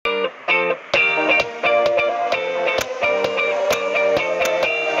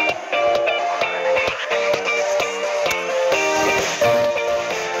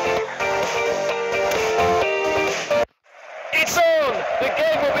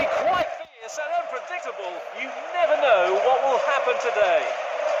be quite fierce and unpredictable. You never know what will happen today.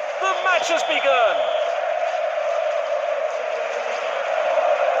 The match has begun.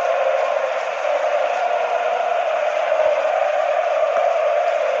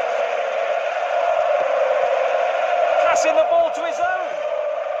 Passing the ball to his own.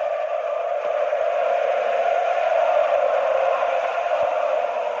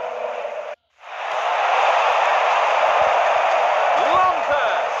 Long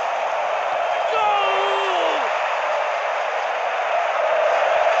pass. Goal!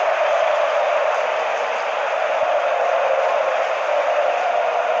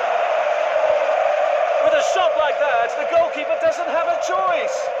 With a shot like that, the goalkeeper doesn't have a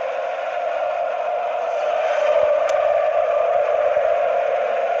choice.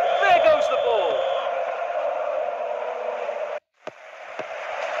 There goes the ball.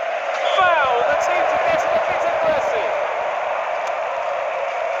 Foul. The team to get a bit aggressive.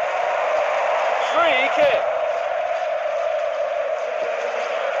 Free kick.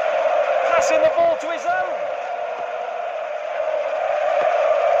 Passing the ball to his own.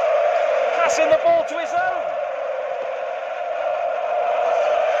 Passing the ball to his own.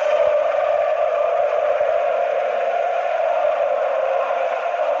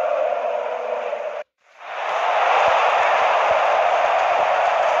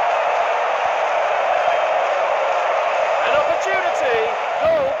 An opportunity.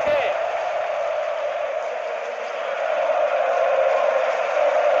 Goal kick.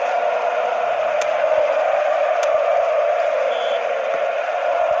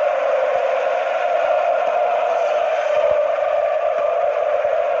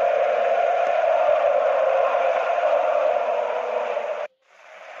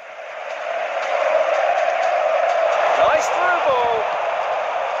 Nice through ball.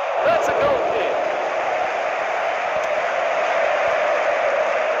 That's a goal kick.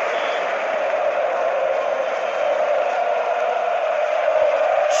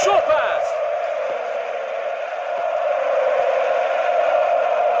 Short pass.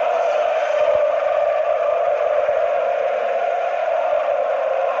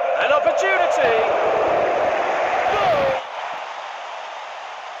 An opportunity. Goal.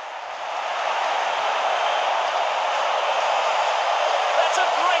 That's a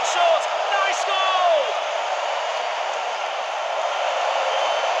great shot. Nice goal.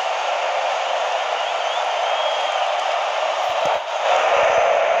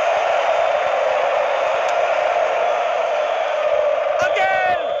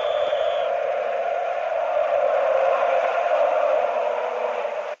 Again.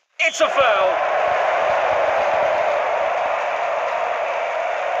 It's a foul.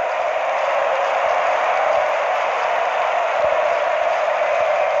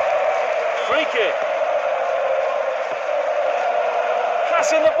 Free kick.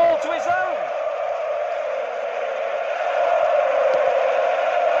 Passing the ball to his own.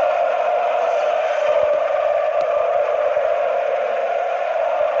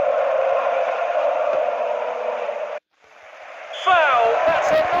 Foul. That's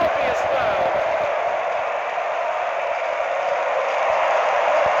an obvious foul.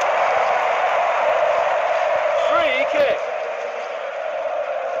 Free kick.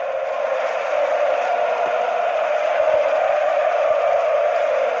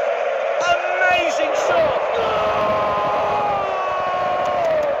 Amazing shot!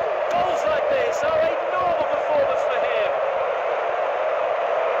 Goals like this are a normal performance for him.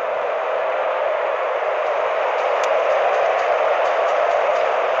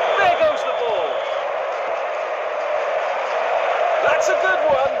 There goes the ball. That's a good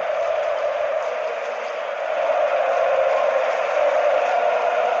one.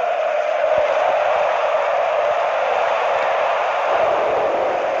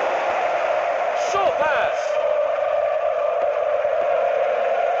 Short pass.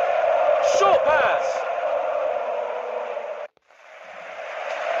 Short pass.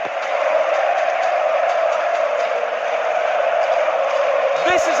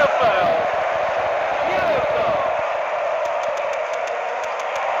 This is a foul. Yellow card.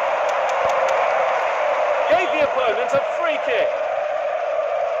 Gave the opponent a free kick.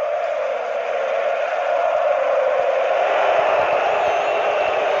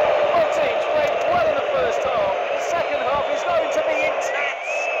 Both teams played well in the first half. The second half is going to be intense.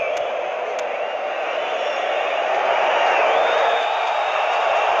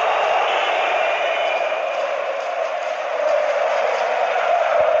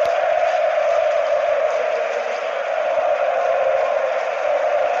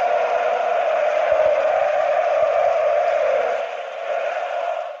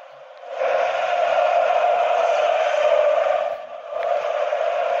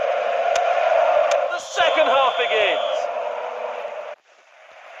 begins.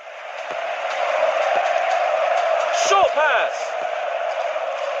 Short pass.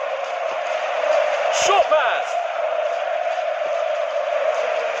 Short pass.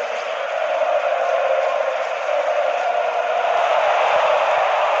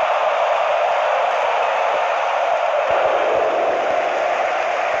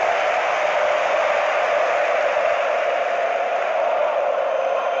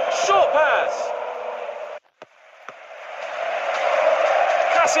 Short pass.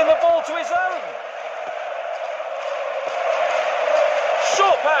 Passing the ball to his own.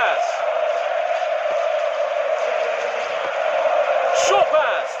 Short pass. Short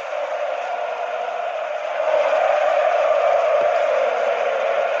pass.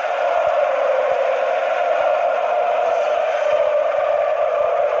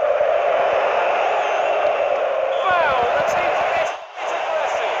 Foul. The team's a bit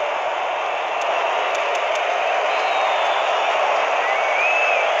aggressive.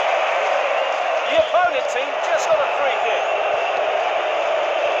 The opponent team just got a free kick.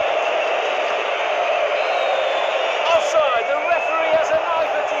 Offside, the referee has an eye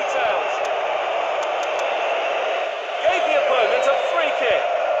for details. Gave the opponent a free kick.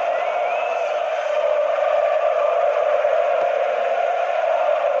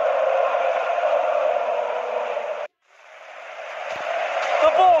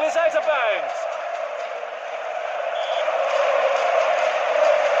 The ball is out of bounds.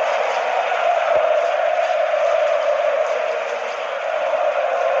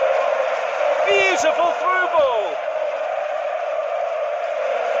 Beautiful through ball.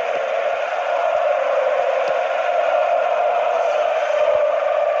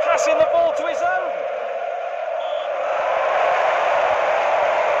 Passing the ball to his own.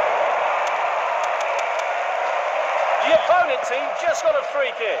 The opponent team just got a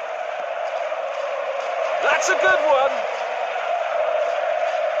free kick. That's a good one.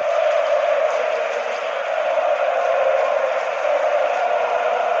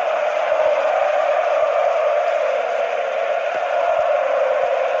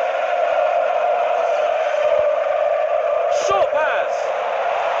 Short pass.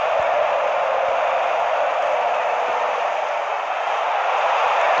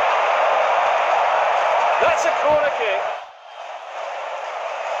 That's a corner kick.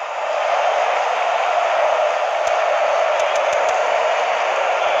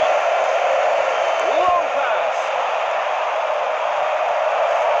 Long pass.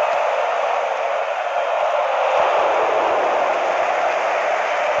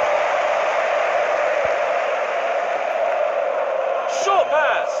 Short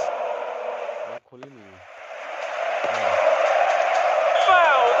pass.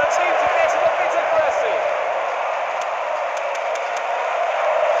 Foul. The team's getting a bit aggressive.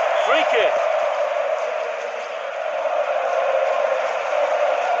 Free kick.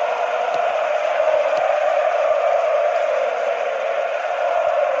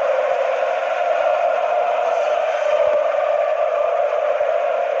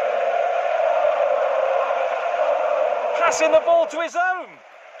 Passing the ball to his own.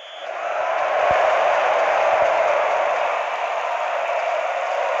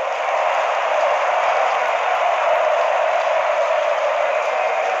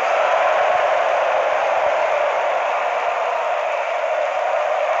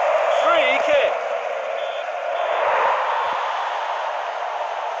 Free kick.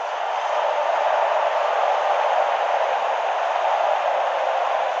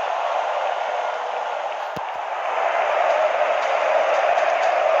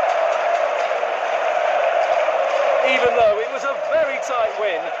 Even though it was a very tight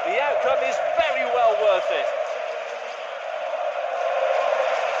win, the outcome is very well worth it.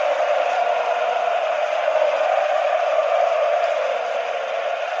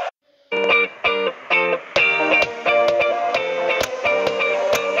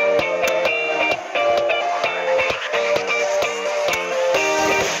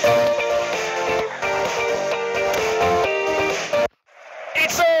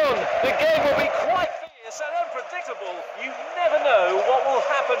 It's on! The game will be quite fierce and unpredictable. You never know what will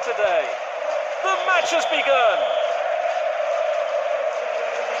happen today.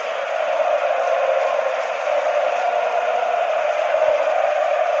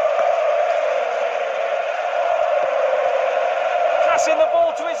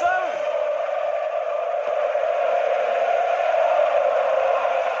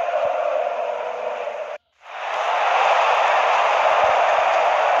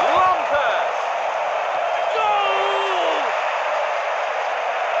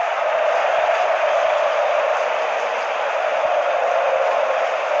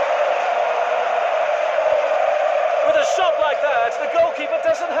 The goalkeeper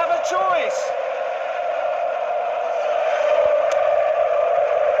doesn't have a choice.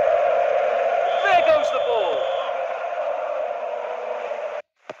 There goes the ball.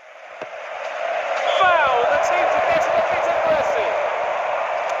 Foul. The teams are getting a bit aggressive.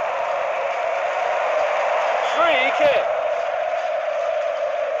 Free kick.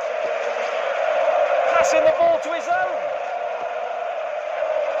 Passing the ball to his own.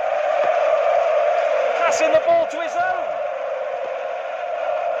 Passing the ball to his own.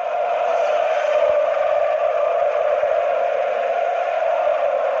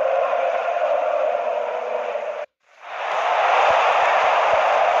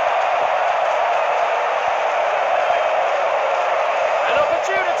 An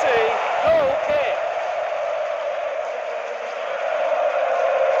opportunity. Goal kick.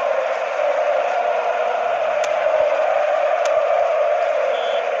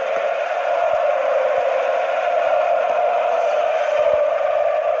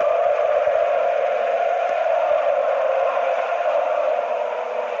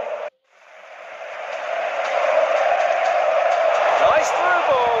 Nice through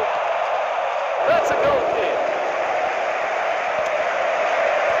ball. That's a goal kick.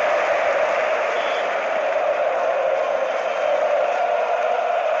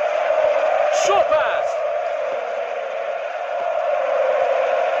 Short pass.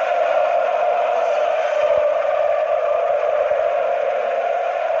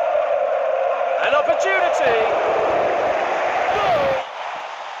 An opportunity. Goal.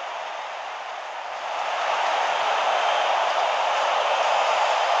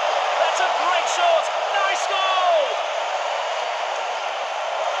 That's a great shot. Nice goal.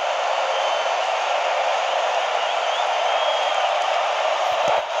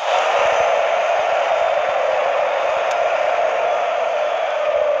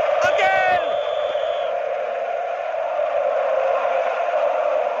 Again.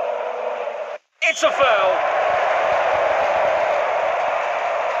 It's a foul.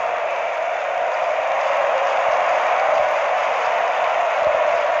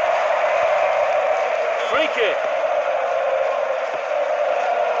 Free kick.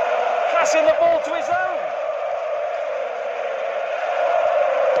 Passing the ball to his own.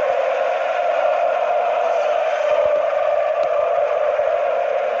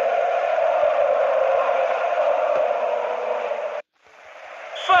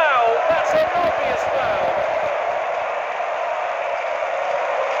 Foul. That's an obvious foul.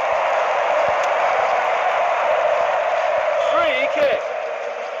 Free kick.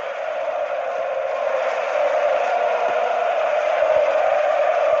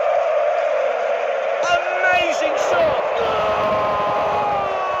 Amazing shot!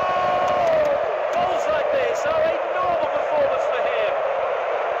 Goals like this are a normal performance for him.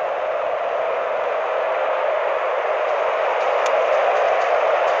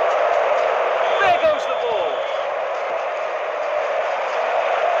 There goes the ball.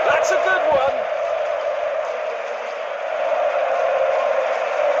 That's a good one.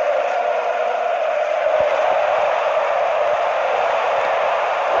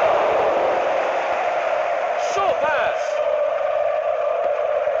 Short pass.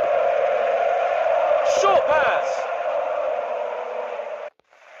 Short pass.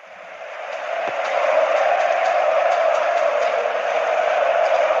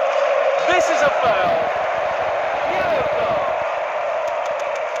 This is a foul. Yellow card.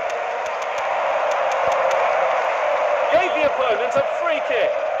 Gave the opponent a free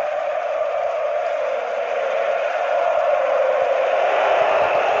kick.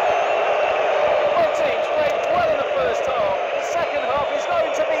 Both teams played well in the first half. The second half is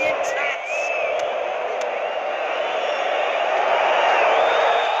going to be intense.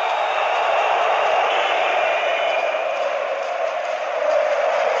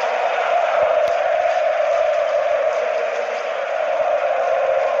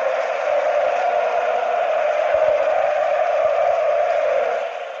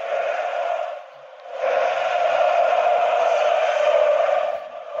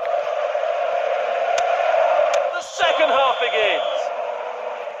 The second half begins.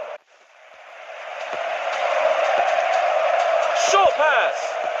 Short pass.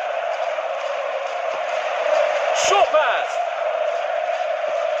 Short pass.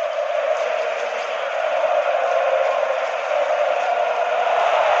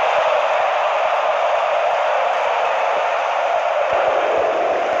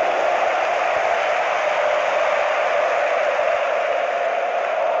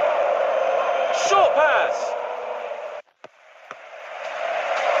 Short pass.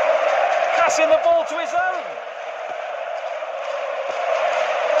 Passing the ball to his own.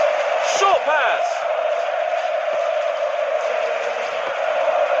 Short pass.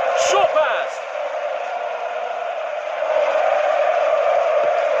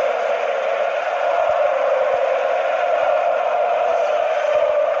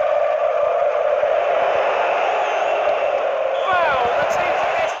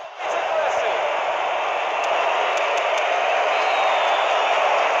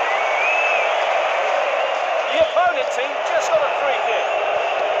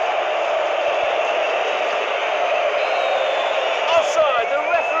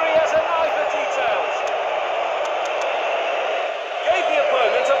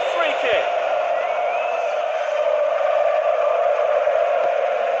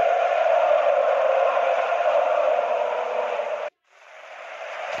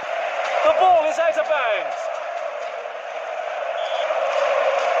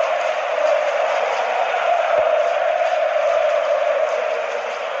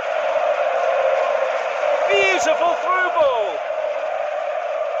 Beautiful through ball.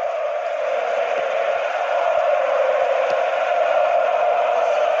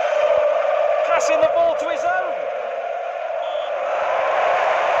 Passing the ball to his own.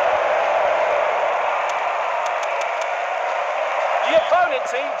 The opponent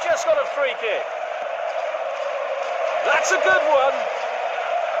team just got a free kick. That's a good one.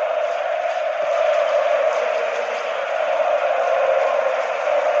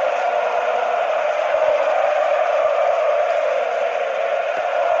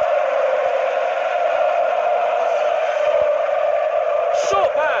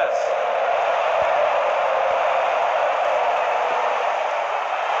 Short pass.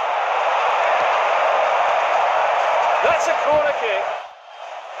 That's a corner kick.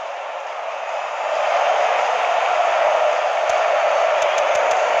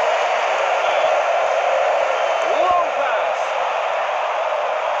 Long pass.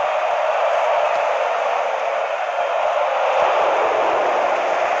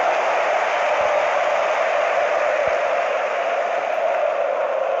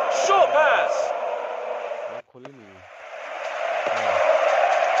 Short pass.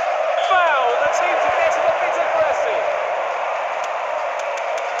 Foul. The team's getting a bit aggressive.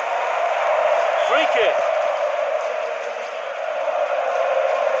 Free kick.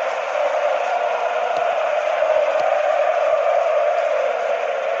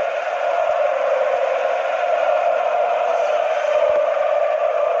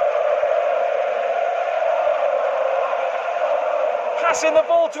 Passing the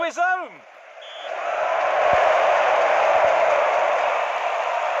ball to his own.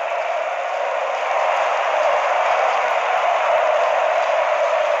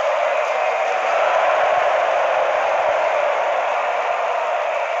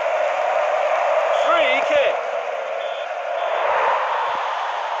 Free kick.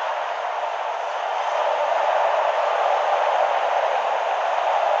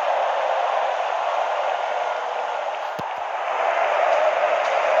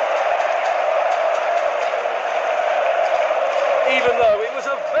 Even though it was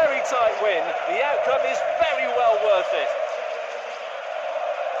a very tight win, the outcome is very well worth it.